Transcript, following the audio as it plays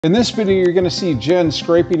In this video, you're going to see Jen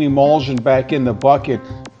scraping emulsion back in the bucket.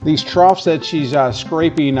 These troughs that she's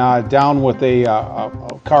scraping down with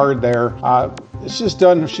a card there, it's just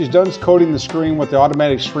done. She's done coating the screen with the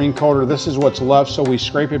automatic screen coater. This is what's left, so we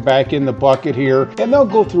scrape it back in the bucket here, and they'll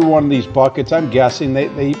go through one of these buckets. I'm guessing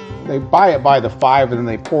they buy it by the 5 and then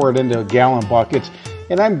they pour it into gallon buckets,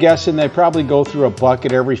 and I'm guessing they probably go through a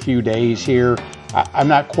bucket every few days here. I'm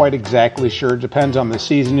not quite exactly sure. It depends on the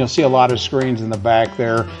season. You'll see a lot of screens in the back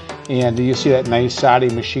there, and you see that nice Saudi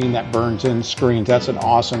machine that burns in screens. That's an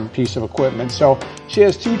awesome piece of equipment. So she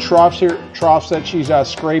has 2 troughs here, that she's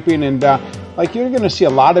scraping, and like you're going to see a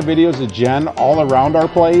lot of videos of Jen all around our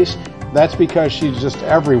place. That's because she's just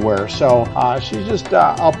everywhere. So she's just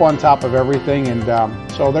up on top of everything, and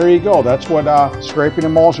so there you go. That's what scraping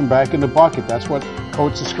emulsion back in the bucket. That's what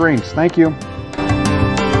coats the screens. Thank you.